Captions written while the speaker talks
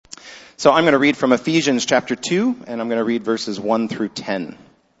So I'm going to read from Ephesians chapter 2, and I'm going to read verses 1 through 10.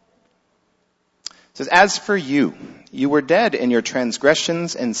 It says, "As for you, you were dead in your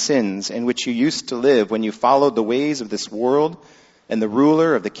transgressions and sins in which you used to live when you followed the ways of this world and the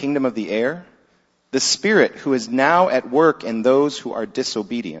ruler of the kingdom of the air, the spirit who is now at work in those who are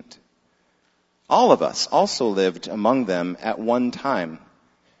disobedient. All of us also lived among them at one time,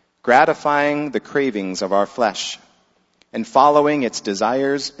 gratifying the cravings of our flesh and following its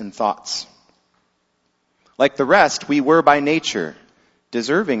desires and thoughts. Like the rest, we were by nature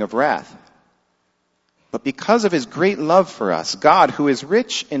deserving of wrath. But because of his great love for us, God, who is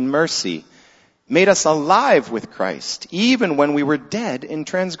rich in mercy, made us alive with Christ, even when we were dead in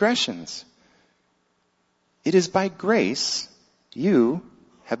transgressions. It is by grace you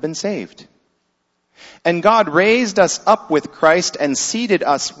have been saved. And God raised us up with Christ and seated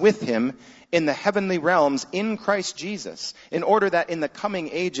us with him in the heavenly realms in Christ Jesus, in order that in the coming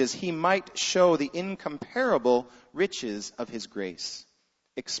ages he might show the incomparable riches of his grace,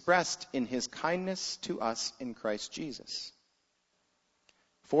 expressed in his kindness to us in Christ Jesus.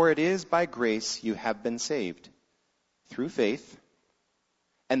 For it is by grace you have been saved, through faith,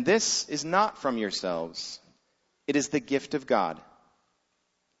 and this is not from yourselves. It is the gift of God,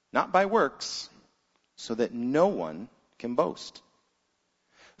 not by works, so that no one can boast.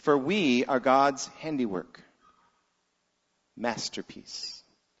 For we are God's handiwork, masterpiece,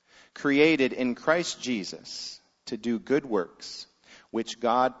 created in Christ Jesus to do good works, which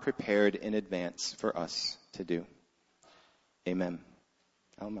God prepared in advance for us to do." Amen.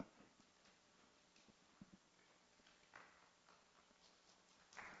 Alma.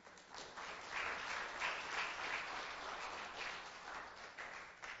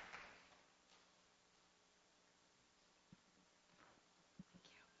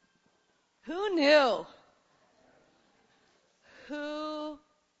 Who knew? Who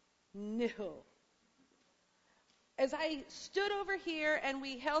knew? As I stood over here and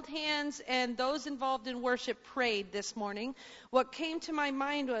we held hands and those involved in worship prayed this morning, what came to my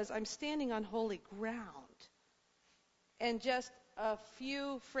mind was, I'm standing on holy ground. And just a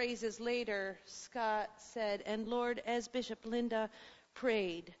few phrases later, Scott said, "And Lord, as Bishop Linda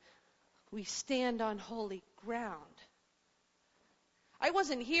prayed, we stand on holy ground." I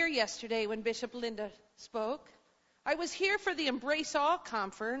wasn't here yesterday when Bishop Linda spoke. I was here for the Embrace All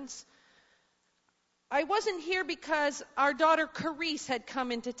conference. I wasn't here because our daughter Carice had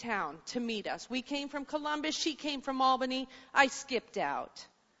come into town to meet us. We came from Columbus. She came from Albany. I skipped out.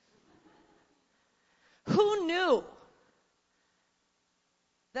 Who knew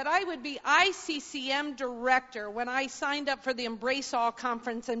that I would be ICCM director when I signed up for the Embrace All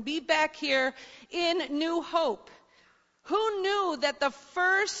conference and be back here in New Hope? Who knew that the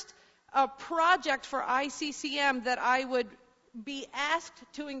first project for ICCM that I would be asked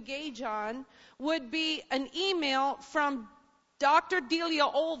to engage on would be an email from Dr. Delia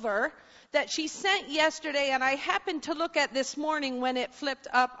Olver that she sent yesterday, and I happened to look at this morning when it flipped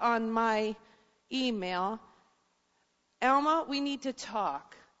up on my email. "Alma, we need to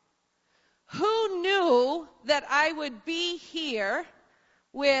talk." Who knew that I would be here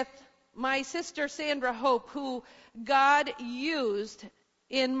with my sister Sandra Hope, who God used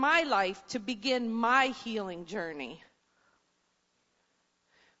in my life to begin my healing journey?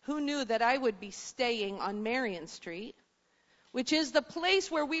 Who knew that I would be staying on Marion Street, which is the place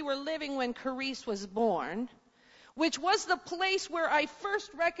where we were living when Carice was born, which was the place where I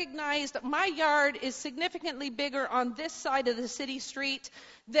first recognized my yard is significantly bigger on this side of the city street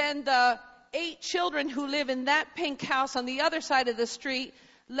than the 8 children who live in that pink house on the other side of the street.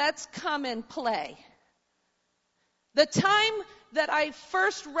 Let's come and play. The time that I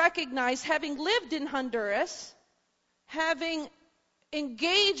first recognized, having lived in Honduras, having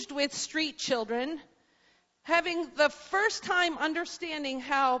engaged with street children, having the first time understanding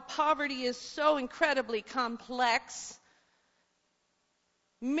how poverty is so incredibly complex,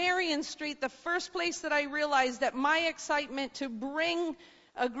 Marion Street, the first place that I realized that my excitement to bring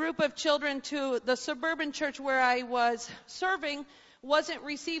a group of children to the suburban church where I was serving wasn't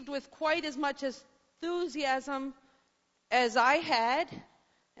received with quite as much enthusiasm as I had,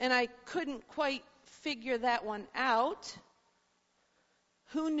 and I couldn't quite figure that one out.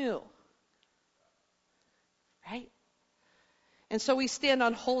 Who knew? Right? And so we stand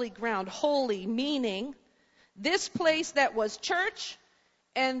on holy ground. Holy meaning this place that was church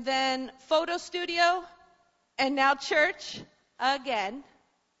and then photo studio and now church again.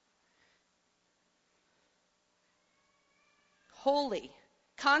 Holy,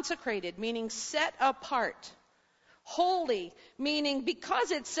 consecrated, meaning set apart. Holy, meaning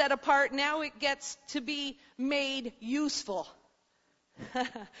because it's set apart, now it gets to be made useful.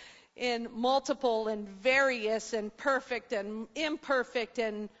 in multiple and various and perfect and imperfect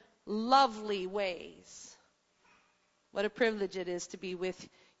and lovely ways. What a privilege it is to be with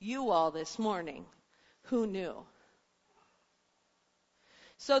you all this morning. Who knew?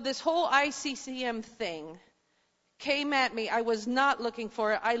 So this whole ICCM thing came at me. I was not looking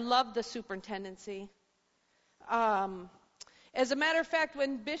for it. I loved the superintendency. As a matter of fact,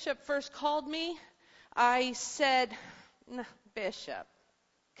 when Bishop first called me, I said, "No, Bishop,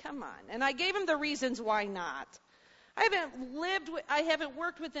 come on." And I gave him the reasons why not. I haven't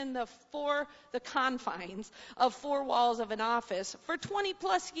worked within the confines of four walls of an office for 20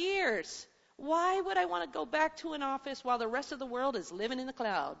 plus years. Why would I want to go back to an office while the rest of the world is living in the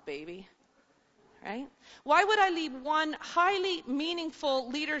cloud, baby? Right? Why would I leave one highly meaningful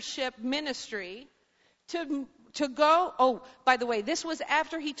leadership ministry to go? Oh, by the way, this was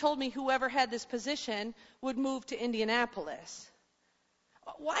after he told me whoever had this position would move to Indianapolis.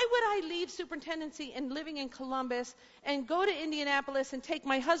 Why would I leave superintendency and living in Columbus and go to Indianapolis and take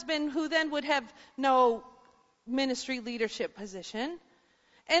my husband, who then would have no ministry leadership position?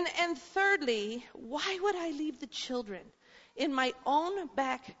 And thirdly, why would I leave the children in my own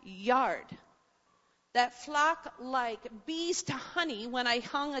backyard that flock like bees to honey when I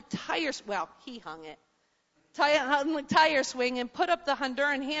hung a he hung it. Hung a tire swing and put up the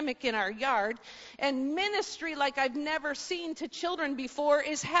Honduran hammock in our yard, and ministry like I've never seen to children before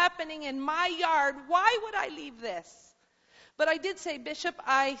is happening in my yard. Why would I leave this? But I did say, Bishop,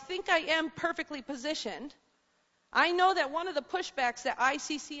 I think I am perfectly positioned. I know that one of the pushbacks that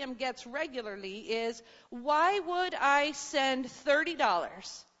ICCM gets regularly is, why would I send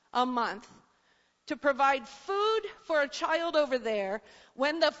 $30 a month to provide food for a child over there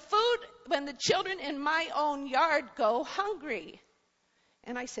when the children in my own yard go hungry?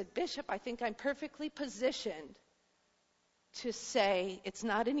 And I said, Bishop, I think I'm perfectly positioned to say it's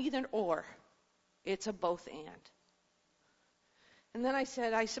not an either or, it's a both and. And then I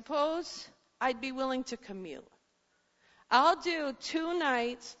said, I suppose I'd be willing to commute. I'll do 2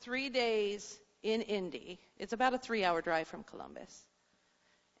 nights, 3 days in Indy. It's about a 3-hour drive from Columbus.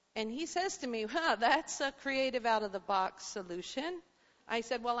 And he says to me, that's a creative out-of-the-box solution. I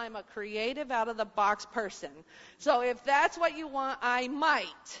said, well, I'm a creative out-of-the-box person. So if that's what you want, I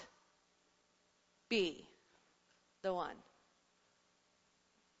might be the one.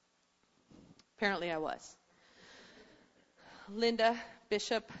 Apparently I was.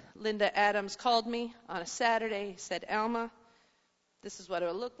 Bishop Linda Adams called me on a Saturday, said, Alma, this is what it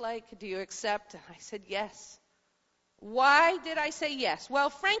will look like. Do you accept? And I said, yes. Why did I say yes? Well,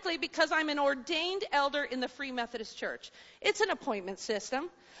 frankly, because I'm an ordained elder in the Free Methodist Church. It's an appointment system.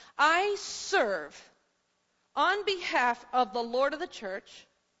 I serve on behalf of the Lord of the church,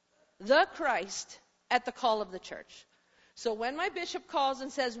 the Christ, at the call of the church. So when my bishop calls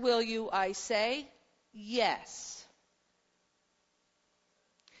and says, will you, I say, yes.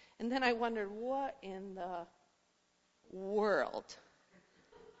 And then I wondered, what in the world?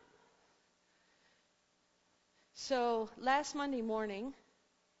 So last Monday morning,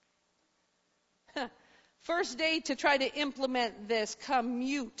 first day to try to implement this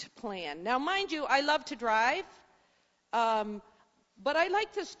commute plan. Now, mind you, I love to drive, but I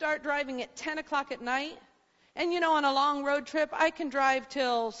like to start driving at 10 o'clock at night. And, on a long road trip, I can drive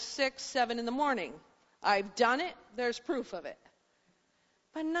till 6, 7 in the morning. I've done it. There's proof of it.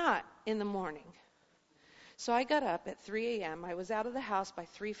 But not in the morning. So I got up at 3 a.m. I was out of the house by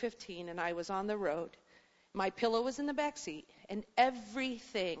 3:15, and I was on the road. My pillow was in the back seat, and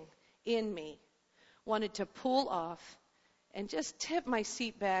everything in me wanted to pull off and just tip my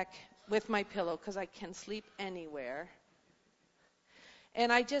seat back with my pillow, because I can sleep anywhere.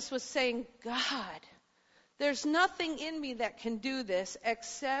 And I just was saying, God, there's nothing in me that can do this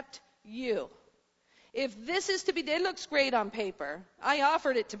except you. If this is to be, it looks great on paper. I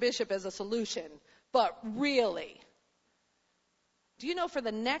offered it to Bishop as a solution, but really, do you know, for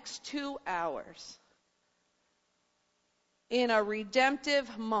the next 2 hours, in a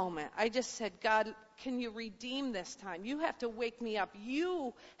redemptive moment, I just said, God, can you redeem this time? You have to wake me up.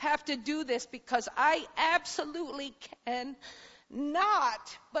 You have to do this, because I absolutely can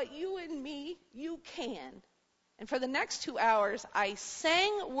not, but you and me, you can. And for the next 2 hours, I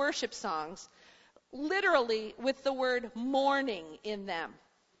sang worship songs, literally with the word morning in them.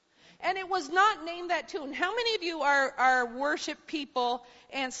 And it was not named that tune. How many of you are worship people,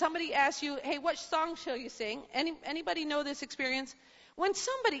 and somebody asks you, hey, what song shall you sing? Anybody know this experience? When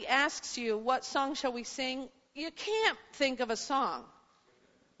somebody asks you, what song shall we sing, you can't think of a song,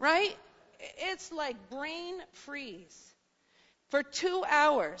 right? It's like brain freeze. For 2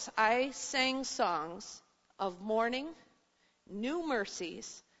 hours, I sang songs of morning, new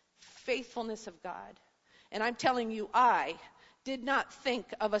mercies, faithfulness of God. And I'm telling you, I did not think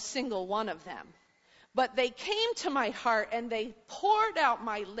of a single one of them. But they came to my heart and they poured out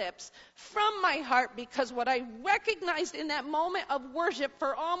my lips from my heart, because what I recognized in that moment of worship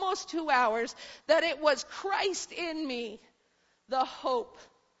for almost 2 hours, that it was Christ in me, the hope,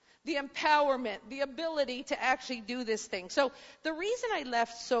 the empowerment, the ability to actually do this thing. So the reason I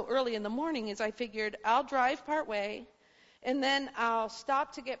left so early in the morning is I figured I'll drive part way and then I'll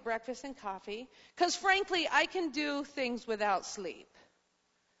stop to get breakfast and coffee, because frankly, I can do things without sleep.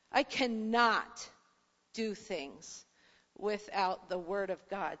 I cannot do things without the Word of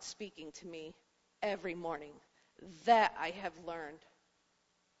God speaking to me every morning. That I have learned.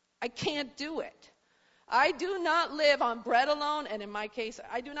 I can't do it. I do not live on bread alone, and in my case,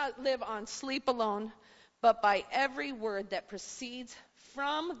 I do not live on sleep alone, but by every word that proceeds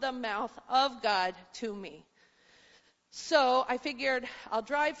from the mouth of God to me. So I figured I'll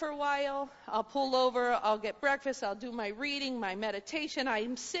drive for a while, I'll pull over, I'll get breakfast, I'll do my reading, my meditation.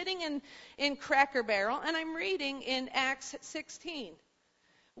 I'm sitting in Cracker Barrel, and I'm reading in Acts 16,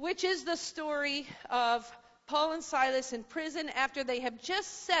 which is the story of Paul and Silas in prison after they have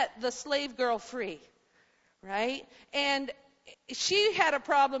just set the slave girl free, right? And she had a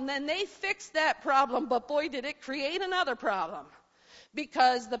problem, then they fixed that problem, but boy, did it create another problem.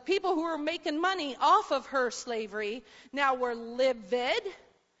 Because the people who were making money off of her slavery now were livid,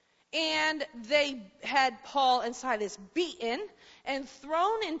 and they had Paul and Silas beaten and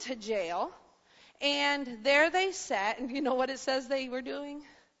thrown into jail. And there they sat, and you know what it says they were doing?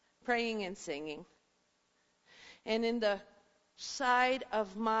 Praying and singing. And in the side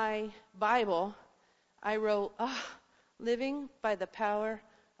of my Bible, I wrote, living by the power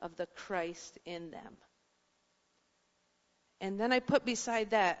of the Christ in them. And then I put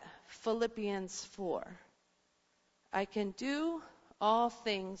beside that Philippians 4. I can do all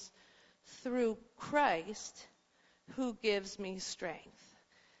things through Christ who gives me strength.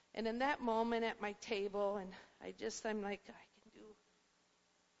 And in that moment at my table, and I'm like, I can do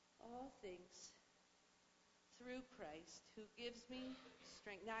all things through Christ who gives me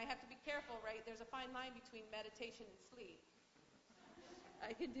strength. Now I have to be careful, right? There's a fine line between meditation and sleep.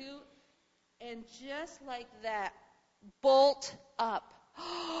 I can do, and just like that, bolt up.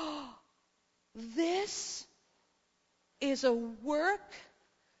 This is a work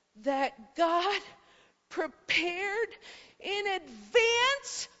that God prepared in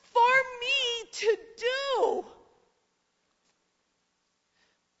advance for me to do.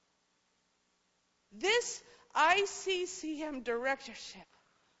 This ICCM directorship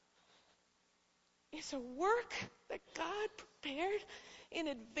is a work that God prepared in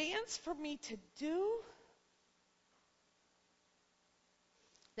advance for me to do.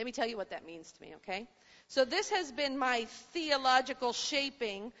 Let me tell you what that means to me, okay? So this has been my theological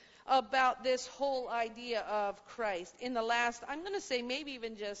shaping about this whole idea of Christ in the last, I'm going to say maybe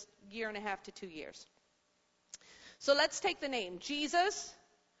even just 1.5 to 2 years. So let's take the name. Jesus,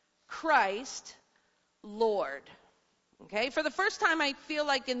 Christ, Lord. Okay? For the first time, I feel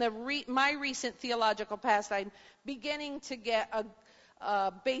like in my recent theological past, I'm beginning to get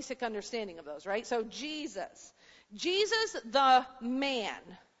a basic understanding of those, right? So Jesus, the man,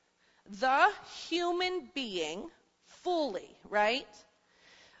 the human being, fully, right?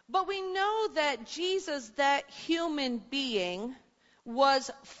 But we know that Jesus, that human being, was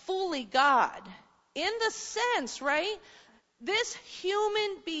fully God. In the sense, right? This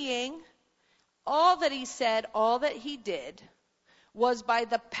human being, all that he said, all that he did, was by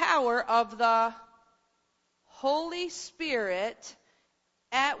the power of the Holy Spirit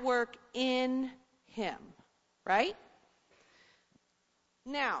at work in him, right?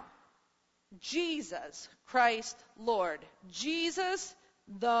 Now, Jesus, Christ, Lord. Jesus,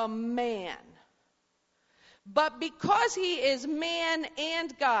 the man. But because he is man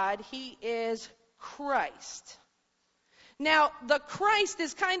and God, he is Christ. Now, the Christ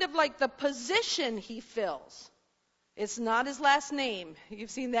is kind of like the position he fills. It's not his last name.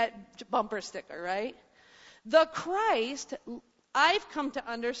 You've seen that bumper sticker, right? The Christ, I've come to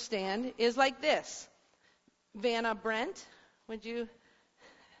understand, is like this. Vanna Brent, would you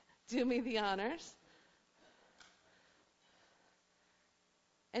do me the honors?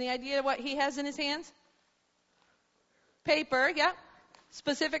 Any idea what he has in his hands? Paper, yeah.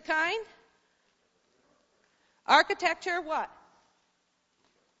 Specific kind? Architecture, what?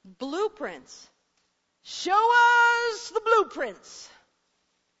 Blueprints. Show us the blueprints.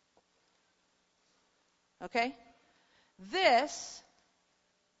 Okay? This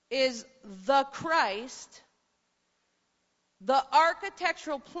is the Christ, the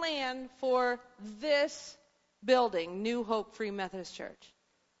architectural plan for this building, New Hope Free Methodist Church.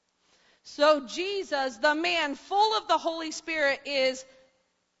 So Jesus, the man full of the Holy Spirit, is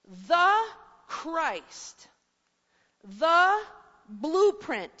the Christ, the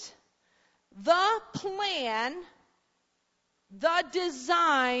blueprint, the plan, the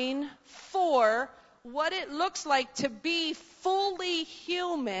design for what it looks like to be fully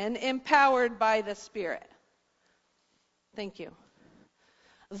human, empowered by the Spirit. Thank you.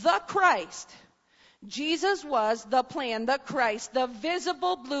 The Christ. Jesus was the plan, the Christ, the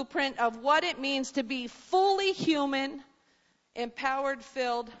visible blueprint of what it means to be fully human, empowered,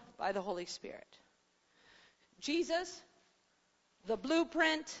 filled by the Holy Spirit. Jesus, the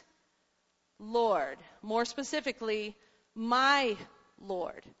blueprint, Lord. More specifically, my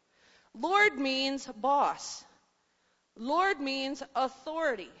Lord. Lord means boss. Lord means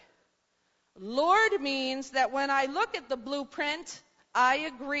authority. Lord means that when I look at the blueprint, I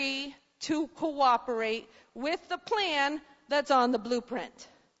agree to cooperate with the plan that's on the blueprint.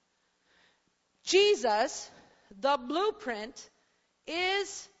 Jesus, the blueprint,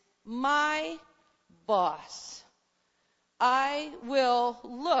 is my boss. I will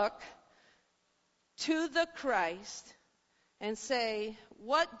look to the Christ and say,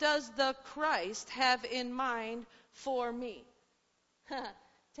 what does the Christ have in mind for me?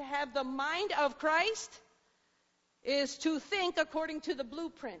 To have the mind of Christ is to think according to the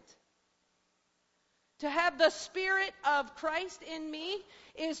blueprint. To have the Spirit of Christ in me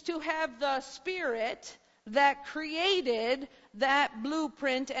is to have the Spirit that created that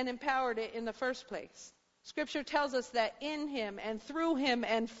blueprint and empowered it in the first place. Scripture tells us that in Him and through Him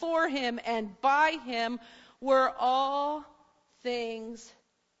and for Him and by Him were all things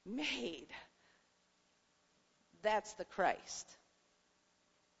made. That's the Christ.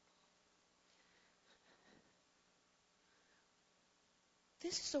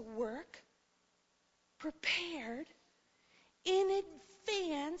 This is a work prepared in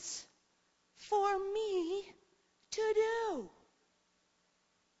advance for me to do.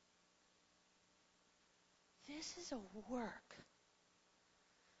 This is a work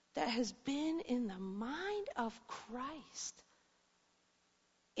that has been in the mind of Christ,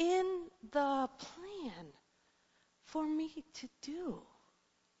 in the plan for me to do.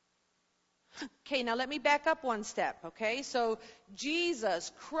 Okay, now let me back up one step, okay? So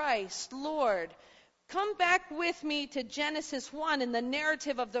Jesus, Christ, Lord. Come back with me to Genesis 1 in the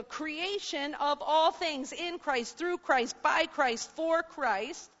narrative of the creation of all things in Christ, through Christ, by Christ, for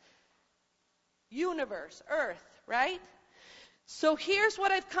Christ. Universe, earth, right? So here's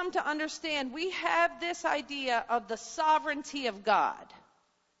what I've come to understand. We have this idea of the sovereignty of God.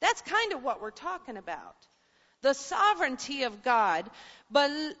 That's kind of what we're talking about. The sovereignty of God.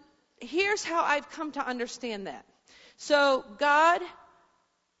 But here's how I've come to understand that. So God,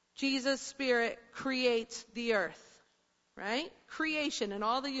 Jesus' Spirit, creates the earth, right? Creation and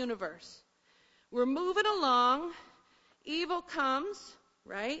all the universe. We're moving along. Evil comes,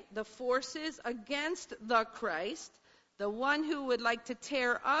 right? The forces against the Christ. The one who would like to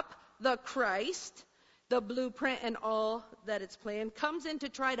tear up the Christ, the blueprint and all that it's planned, comes in to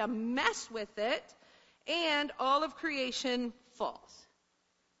try to mess with it, and all of creation falls,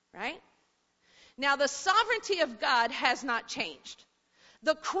 right? Now, the sovereignty of God has not changed.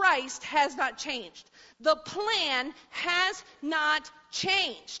 The Christ has not changed. The plan has not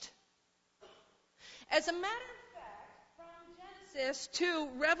changed. As a matter of fact, from Genesis to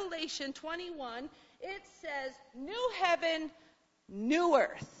Revelation 21, it says, new heaven, new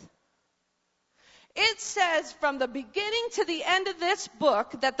earth. It says from the beginning to the end of this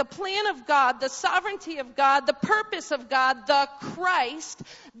book that the plan of God, the sovereignty of God, the purpose of God, the Christ,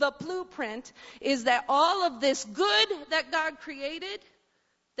 the blueprint, is that all of this good that God created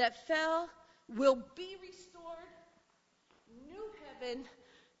that fell will be restored. New heaven,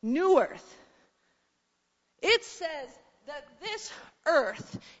 new earth. It says that this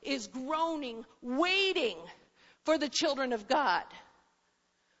earth is groaning, waiting for the children of God.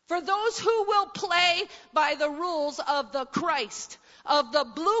 For those who will play by the rules of the Christ, of the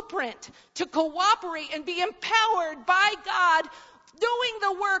blueprint, to cooperate and be empowered by God, doing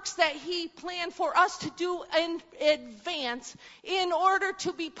the works that He planned for us to do in advance in order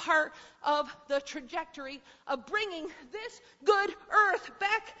to be part of the trajectory of bringing this good earth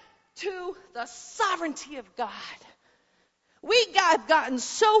back to the sovereignty of God. We have gotten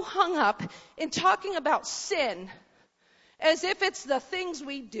so hung up in talking about sin as if it's the things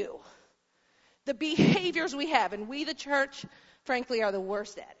we do, the behaviors we have. And we, the church, frankly, are the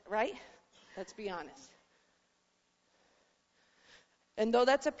worst at it, right? Let's be honest. And though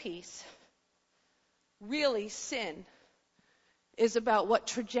that's a piece, really sin is about what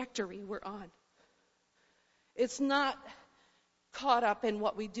trajectory we're on. It's not caught up in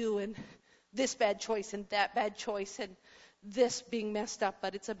what we do and this bad choice and that bad choice and this being messed up,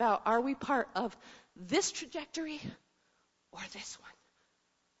 but it's about, are we part of this trajectory or this one?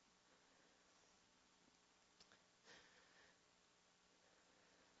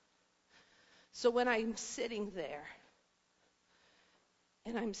 So when I'm sitting there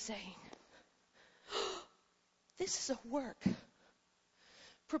and I'm saying, oh, this is a work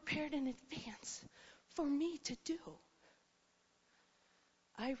prepared in advance for me to do,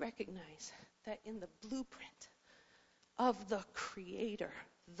 I recognize that in the blueprint of the Creator,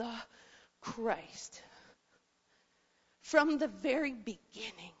 the Christ, from the very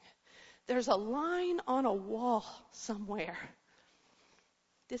beginning, there's a line on a wall somewhere.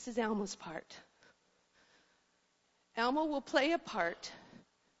 This is Alma's part. Alma will play a part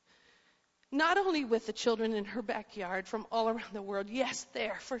not only with the children in her backyard from all around the world, yes,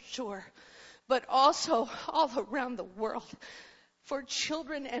 there for sure, but also all around the world for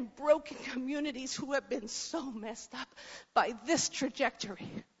children and broken communities who have been so messed up by this trajectory.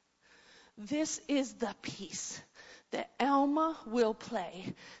 This is the piece that Alma will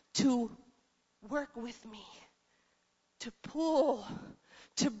play to work with me, to pull,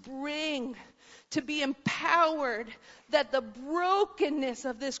 to bring, to be empowered, that the brokenness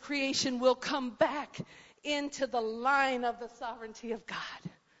of this creation will come back into the line of the sovereignty of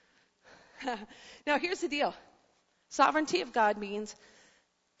God. Now, here's the deal. Sovereignty of God means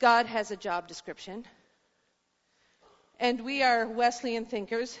God has a job description. And we are Wesleyan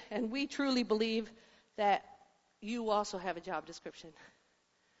thinkers, and we truly believe that you also have a job description.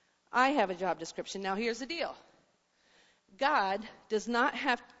 I have a job description. Now, here's the deal. God does not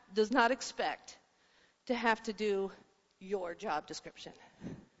expect to have to do your job description.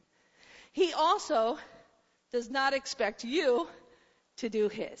 He also does not expect you to do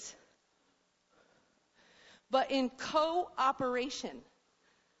his. But in cooperation,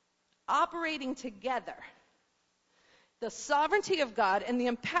 operating together, the sovereignty of God and the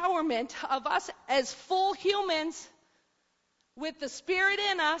empowerment of us as full humans with the Spirit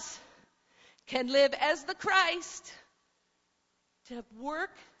in us can live as the Christ to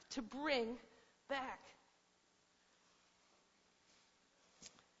work to bring back.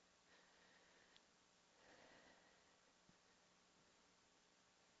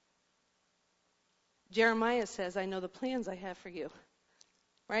 Jeremiah says, I know the plans I have for you,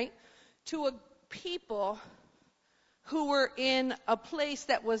 right? To a people who were in a place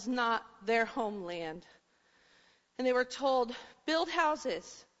that was not their homeland. And they were told, build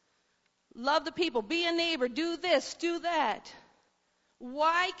houses, love the people, be a neighbor, do this, do that.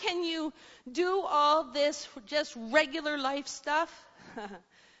 Why can you do all this just regular life stuff?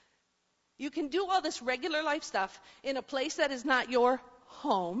 You can do all this regular life stuff in a place that is not your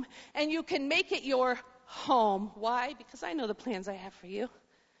home, and you can make it your home. Why? Because I know the plans I have for you.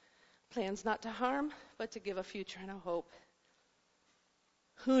 Plans not to harm, but to give a future and a hope.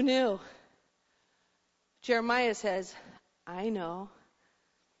 Who knew? Jeremiah says, I know.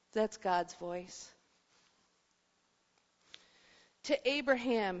 That's God's voice. To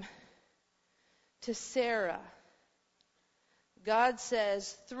Abraham, to Sarah, God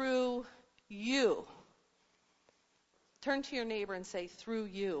says, through you. Turn to your neighbor and say, through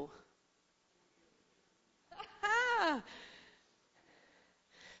you.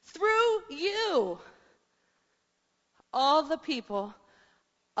 Through you, all the people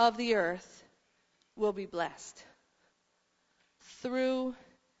of the earth will be blessed. Through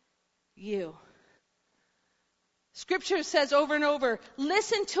you. Scripture says over and over,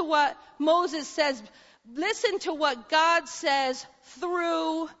 listen to what Moses says. Listen to what God says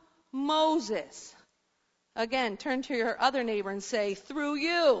through Moses. Again, turn to your other neighbor and say, through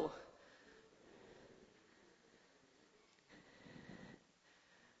you.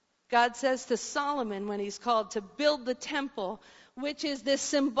 God says to Solomon when he's called to build the temple, which is this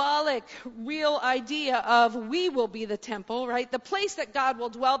symbolic, real idea of we will be the temple, right? The place that God will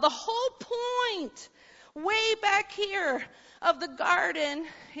dwell. The whole point, way back here, of the garden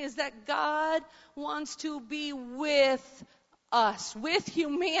is that God wants to be with us, with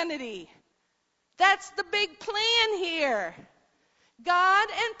humanity. That's the big plan here. God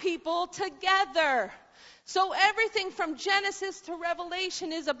and people together. So everything from Genesis to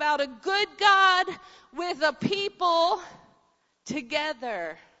Revelation is about a good God with a people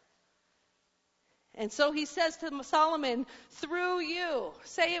together. And so he says to Solomon, through you.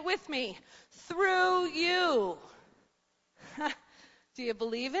 Say it with me. Through you. Do you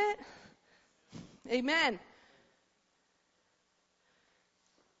believe it? Amen.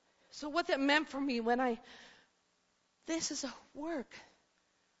 So what that meant for me this is a work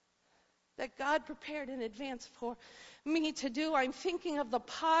that God prepared in advance for me to do. I'm thinking of the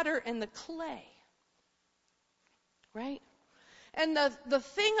potter and the clay, right? And the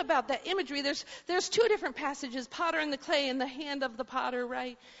thing about that imagery, there's two different passages, potter and the clay in the hand of the potter,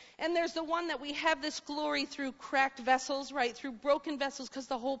 right? And there's the one that we have this glory through cracked vessels, right? Through broken vessels, because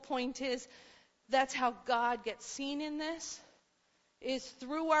the whole point is that's how God gets seen in this, is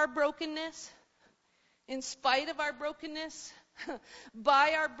through our brokenness, in spite of our brokenness,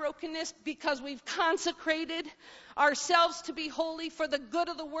 by our brokenness, because we've consecrated ourselves to be holy for the good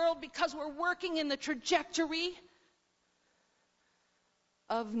of the world, because we're working in the trajectory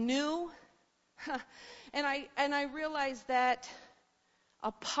of new. And I realize that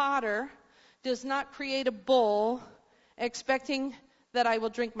a potter does not create a bowl expecting that I will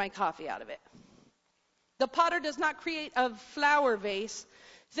drink my coffee out of it. The potter does not create a flower vase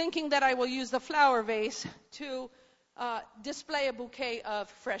thinking that I will use the flower vase to display a bouquet of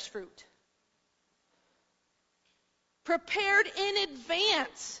fresh fruit. Prepared in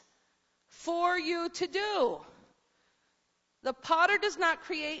advance for you to do. The potter does not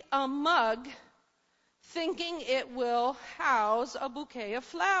create a mug thinking it will house a bouquet of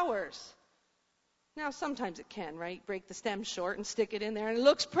flowers. Now, sometimes it can, right? Break the stem short and stick it in there, and it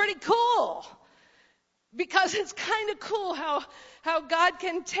looks pretty cool. Because it's kind of cool how God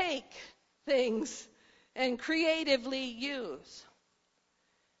can take things and creatively use.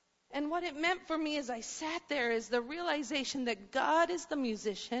 And what it meant for me as I sat there is the realization that God is the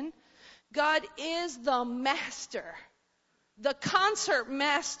musician, God is the master, the concert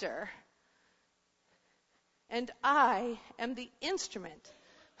master, and I am the instrument.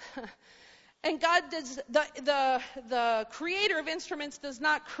 And God does, the creator of instruments does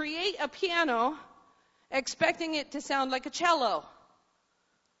not create a piano expecting it to sound like a cello,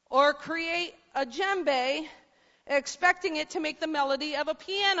 or create a djembe expecting it to make the melody of a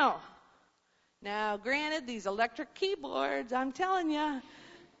piano. Now, granted, these electric keyboards, I'm telling you,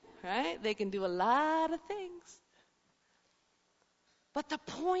 right, they can do a lot of things. But the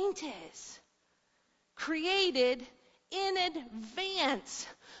point is, created in advance,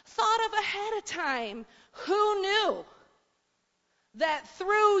 thought of ahead of time. Who knew that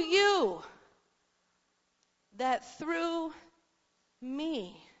through you, that through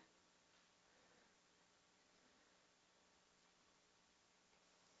me,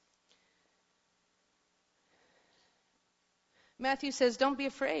 Matthew says, don't be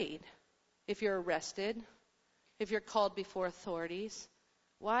afraid if you're arrested, if you're called before authorities.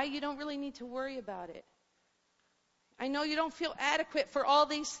 Why? You don't really need to worry about it. I know you don't feel adequate for all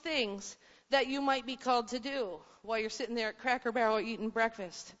these things that you might be called to do while you're sitting there at Cracker Barrel eating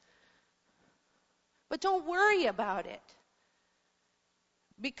breakfast. But don't worry about it.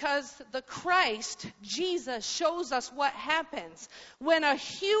 Because the Christ, Jesus, shows us what happens when a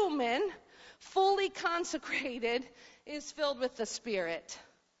human, fully consecrated, is filled with the Spirit.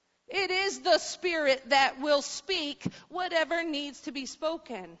 It is the Spirit that will speak whatever needs to be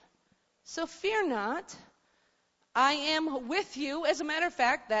spoken. So fear not. I am with you. As a matter of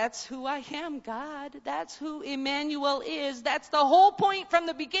fact, that's who I am, God. That's who Emmanuel is. That's the whole point from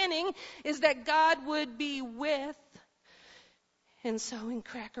the beginning, is that God would be with. And so in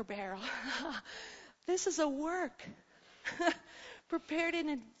Cracker Barrel, this is a work prepared in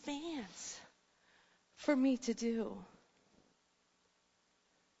advance for me to do.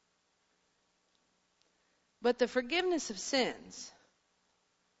 But the forgiveness of sins,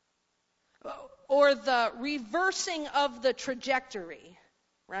 or the reversing of the trajectory,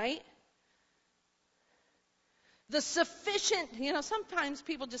 right? The sufficient, sometimes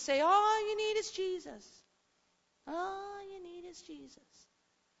people just say, all you need is Jesus. All you need is Jesus.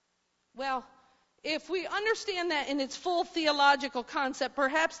 Well, if we understand that in its full theological concept,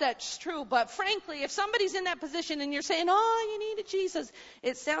 perhaps that's true. But frankly, if somebody's in that position and you're saying, all you need is Jesus,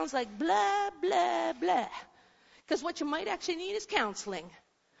 it sounds like blah, blah, blah. Because what you might actually need is counseling.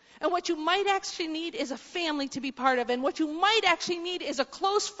 And what you might actually need is a family to be part of. And what you might actually need is a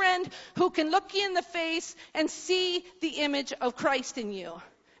close friend who can look you in the face and see the image of Christ in you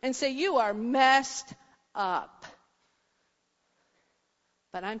and say, you are messed up.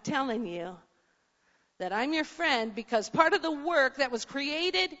 But I'm telling you that I'm your friend, because part of the work that was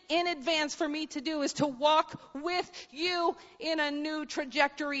created in advance for me to do is to walk with you in a new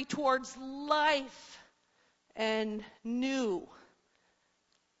trajectory towards life and new.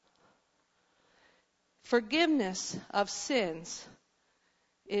 Forgiveness of sins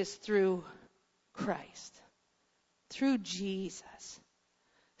is through Christ, through Jesus.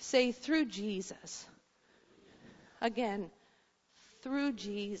 Say, through Jesus. Again, through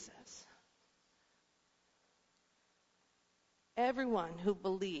Jesus. Everyone who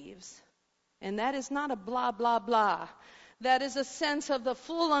believes And that is not a blah, blah, blah. That is a sense of the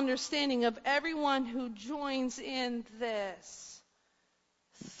full understanding of everyone who joins in this.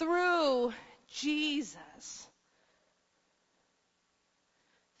 Through Jesus,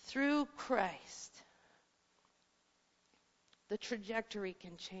 through Christ, the trajectory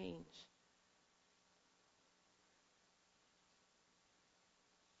can change.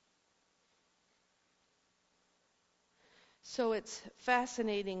 So it's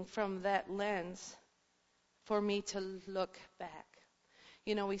fascinating from that lens for me to look back.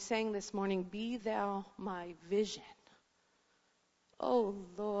 You know, we sang this morning, "Be thou my vision." Oh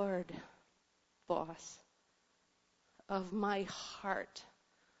Lord, boss of my heart.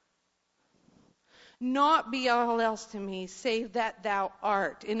 Not be all else to me, save that thou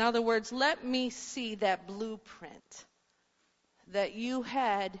art. In other words, let me see that blueprint that you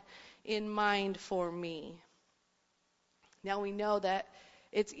had in mind for me. Now we know that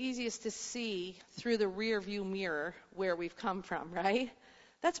it's easiest to see through the rear view mirror where we've come from, right?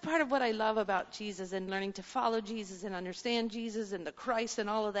 That's part of what I love about Jesus and learning to follow Jesus and understand Jesus and the Christ and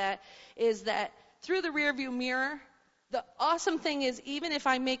all of that, is that through the rear view mirror, the awesome thing is, even if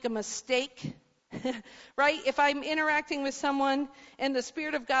I make a mistake, right? If I'm interacting with someone and the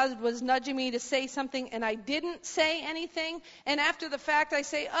Spirit of God was nudging me to say something and I didn't say anything, and after the fact I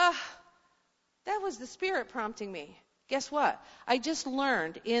say, that was the Spirit prompting me. Guess what? I just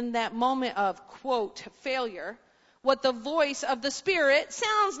learned in that moment of, quote, failure, what the voice of the Spirit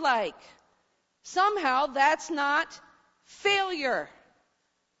sounds like. Somehow that's not failure.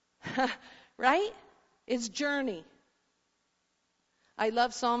 Right? It's journey. I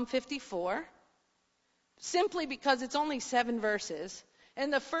love Psalm 54 simply because it's only 7 verses.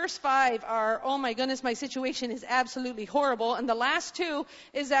 And the first 5 are, oh my goodness, my situation is absolutely horrible. And the last 2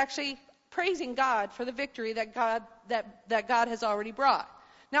 is actually praising God for the victory that God has already brought.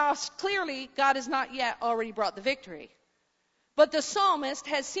 Now, clearly, God has not yet already brought the victory. But the psalmist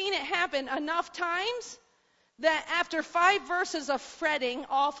has seen it happen enough times that after 5 verses of fretting,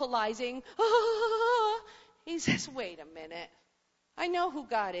 awfulizing, he says, wait a minute. I know who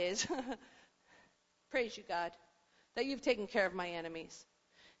God is. Praise you, God, that you've taken care of my enemies.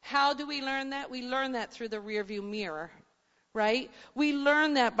 How do we learn that? We learn that through the rearview mirror, right? We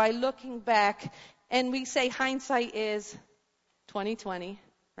learn that by looking back, and we say hindsight is 20/20,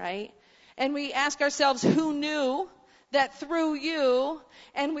 right? And we ask ourselves, who knew that through you?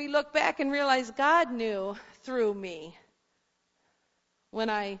 And we look back and realize God knew through me when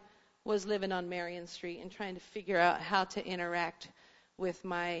I was living on Marion Street and trying to figure out how to interact with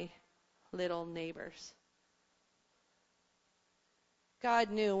my little neighbors.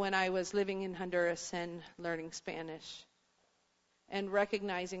 God knew when I was living in Honduras and learning Spanish and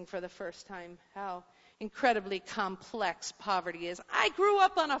recognizing for the first time how incredibly complex poverty is. I grew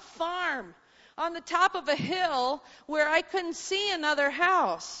up on a farm on the top of a hill where I couldn't see another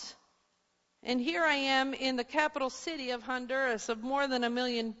house. And here I am in the capital city of Honduras of more than 1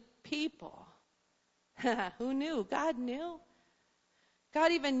 million people. Who knew? God knew.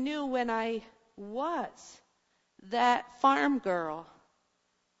 God even knew when I was that farm girl.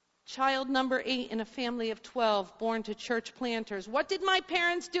 Child number 8 in a family of 12, born to church planters. What did my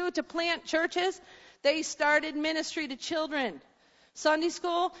parents do to plant churches? They started ministry to children, Sunday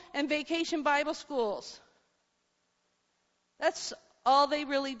school and vacation Bible schools. That's all they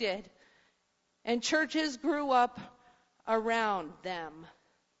really did. And churches grew up around them.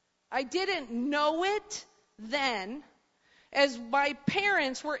 I didn't know it then, as my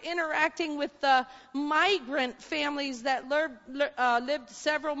parents were interacting with the migrant families that lived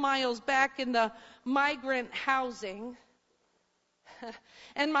several miles back in the migrant housing.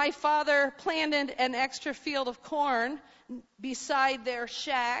 And my father planted an extra field of corn beside their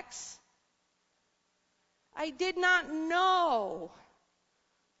shacks. I did not know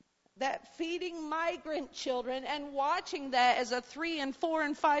that feeding migrant children and watching that as a 3 and 4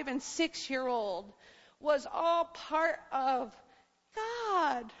 and 5 and 6-year-old was all part of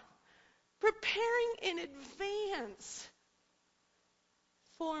God preparing in advance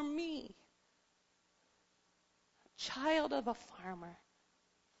for me, child of a farmer,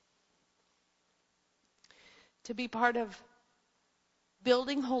 to be part of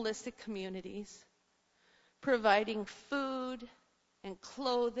building holistic communities, providing food and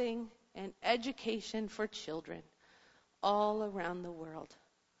clothing and education for children all around the world.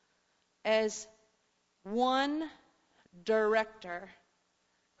 As one director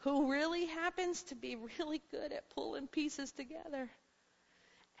who really happens to be really good at pulling pieces together.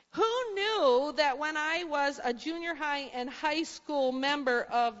 Who knew that when I was a junior high and high school member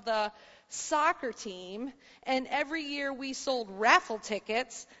of the soccer team, and every year we sold raffle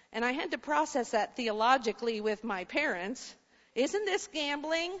tickets, and I had to process that theologically with my parents. Isn't this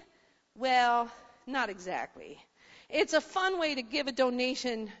gambling? Well, not exactly. It's a fun way to give a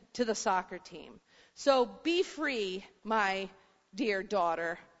donation to the soccer team. So be free, my dear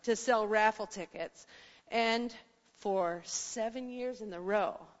daughter, to sell raffle tickets. And for 7 years in a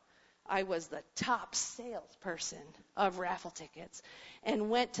row, I was the top salesperson of raffle tickets and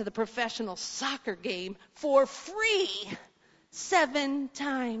went to the professional soccer game for free 7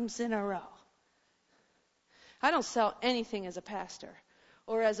 times in a row. I don't sell anything as a pastor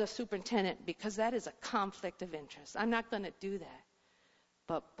or as a superintendent because that is a conflict of interest. I'm not going to do that.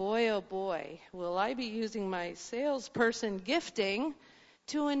 But boy, oh boy, will I be using my salesperson gifting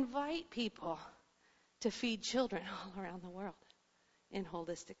to invite people to feed children all around the world in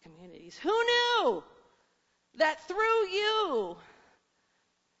holistic communities. Who knew that through you,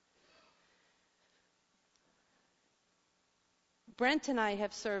 Brent and I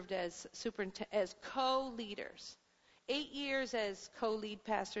have served as co-leaders. 8 years as co-lead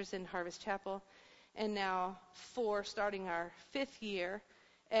pastors in Harvest Chapel, and now 4, starting our 5th year,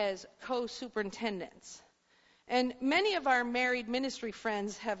 as co-superintendents. And many of our married ministry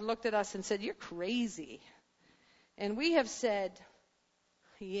friends have looked at us and said, "You're crazy." And we have said,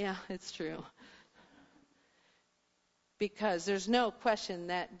 "Yeah, it's true." Because there's no question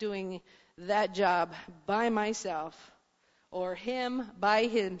that doing that job by myself or him by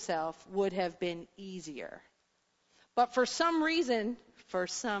himself would have been easier. But for some reason,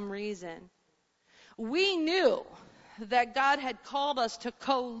 we knew that God had called us to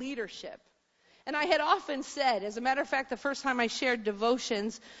co-leadership. And I had often said, as a matter of fact, the first time I shared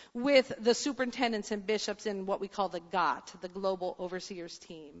devotions with the superintendents and bishops in what we call the GOT, the Global Overseers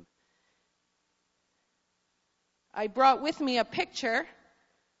Team, I brought with me a picture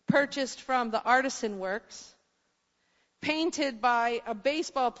purchased from the Artisan Works, painted by a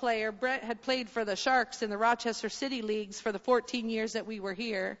baseball player. Brent had played for the Sharks in the Rochester City Leagues for the 14 years that we were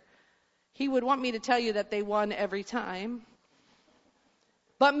here. He would want me to tell you that they won every time.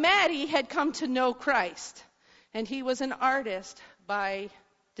 But Maddie had come to know Christ, and he was an artist by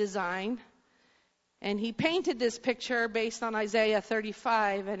design. And he painted this picture based on Isaiah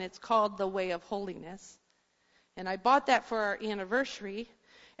 35, and it's called The Way of Holiness. And I bought that for our anniversary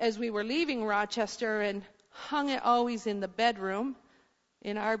as we were leaving Rochester and hung it always in the bedroom,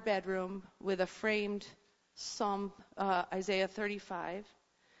 in our bedroom, with a framed Isaiah 35,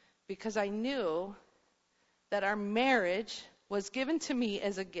 because I knew that our marriage was given to me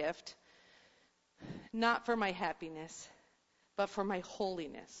as a gift, not for my happiness, but for my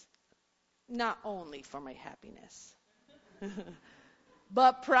holiness. Not only for my happiness,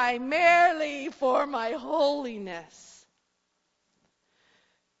 but primarily for my holiness.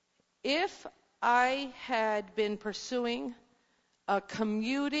 If I had been pursuing a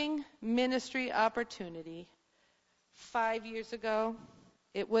commuting ministry opportunity 5 years ago,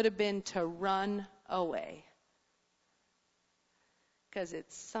 it would have been to run away, because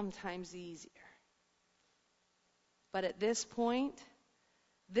it's sometimes easier. But at this point,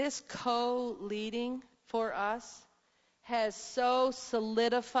 this co-leading for us has so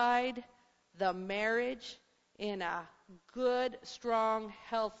solidified the marriage in a good, strong,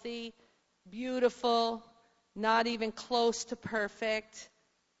 healthy, beautiful, not even close to perfect,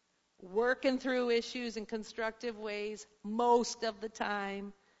 working through issues in constructive ways most of the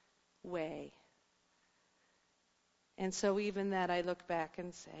time way. And so even that, I look back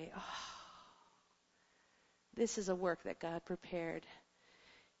and say, this is a work that God prepared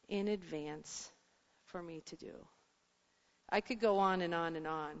in advance for me to do. I could go on and on and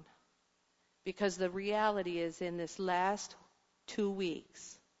on, because the reality is, in this last 2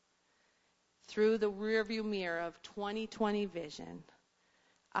 weeks, through the rearview mirror of 2020 vision,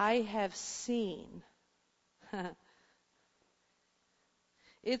 I have seen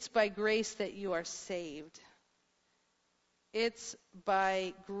it's by grace that you are saved. It's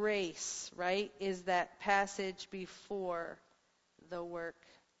by grace, right? Is that passage before the work.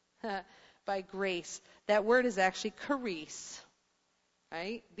 By grace. That word is actually charis,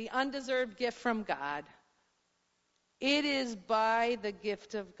 right? The undeserved gift from God. It is by the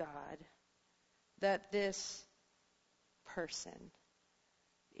gift of God that this person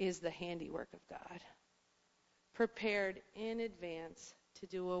is the handiwork of God, prepared in advance to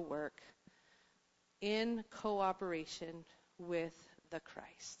do a work in cooperation with the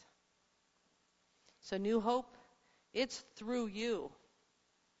Christ. So New Hope, it's through you,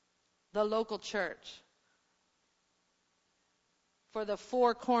 the local church, for the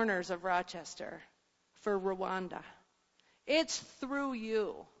 4 corners of Rochester, for Rwanda. It's through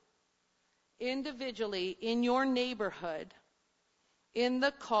you individually in your neighborhood, in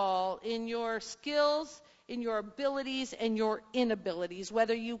the call, in your skills, in your abilities and your inabilities,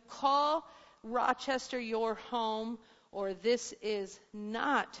 whether you call Rochester your home or this is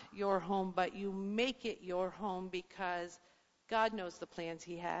not your home, but you make it your home because God knows the plans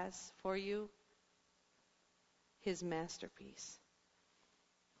He has for you, His masterpiece.